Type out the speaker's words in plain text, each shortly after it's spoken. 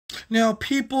Now,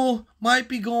 people might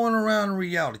be going around in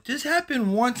reality. This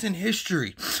happened once in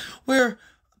history where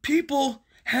people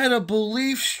had a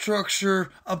belief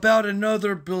structure about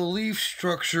another belief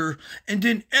structure and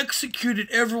then executed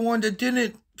everyone that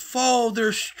didn't follow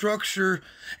their structure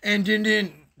and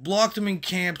didn't blocked them in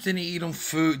camps, didn't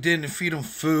feed them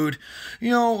food,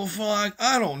 for like,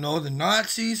 I don't know, the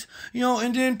Nazis,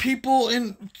 and then people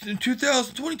in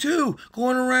 2022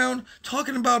 going around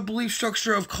talking about belief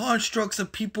structure of constructs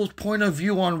of people's point of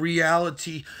view on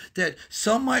reality, that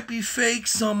some might be fake,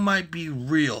 some might be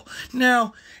real.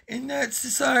 Now, in that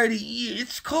society,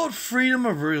 it's called freedom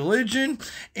of religion,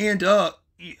 and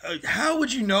how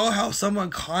would you know how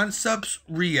someone concepts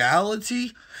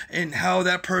reality and how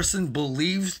that person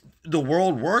believes the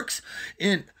world works?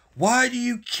 And why do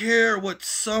you care what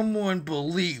someone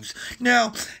believes?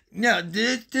 Now,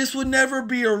 this would never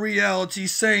be a reality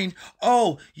saying,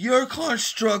 "Oh, your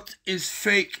construct is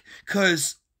fake,"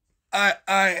 because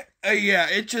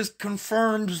it just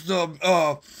confirms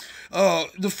the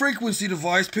frequency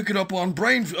device picking up on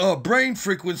brain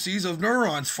frequencies of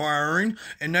neurons firing,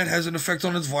 and that has an effect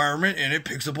on its environment, and it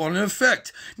picks up on an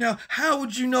effect. Now, how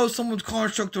would you know someone's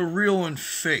construct are real and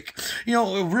fake?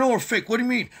 Real or fake? What do you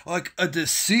mean? Like a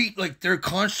deceit? Like their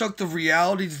construct of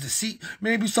reality is deceit?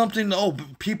 Maybe something?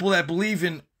 People that believe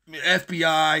in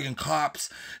FBI and cops,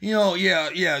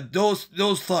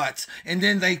 those thoughts, and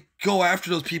then they go after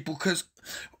those people because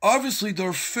obviously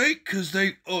they're fake because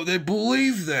they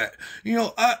believe that.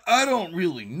 I don't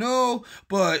really know,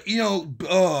 but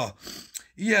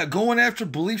going after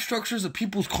belief structures of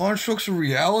people's constructs of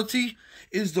reality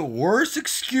is the worst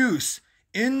excuse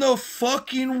in the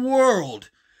fucking world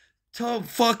to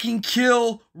fucking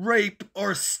kill, rape,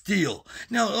 or steal.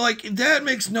 Now, that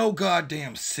makes no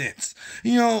goddamn sense.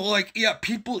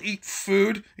 People eat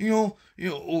food,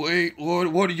 wait,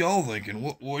 what are y'all thinking?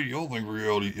 What do y'all think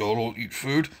reality? Y'all don't eat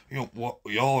food?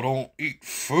 Y'all don't eat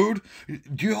food?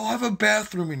 Do y'all have a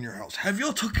bathroom in your house? Have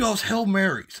y'all took y'all's Hail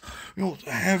Marys?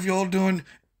 Have y'all done...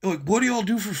 what do y'all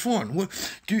do for fun?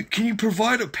 Can you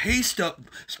provide a pay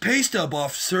stub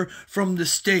officer from the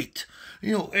state?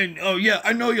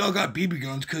 I know y'all got BB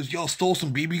guns because y'all stole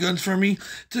some BB guns from me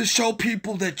to show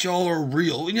people that y'all are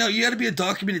real. You gotta be a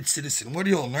documented citizen. What are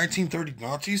y'all, 1930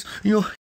 Nazis?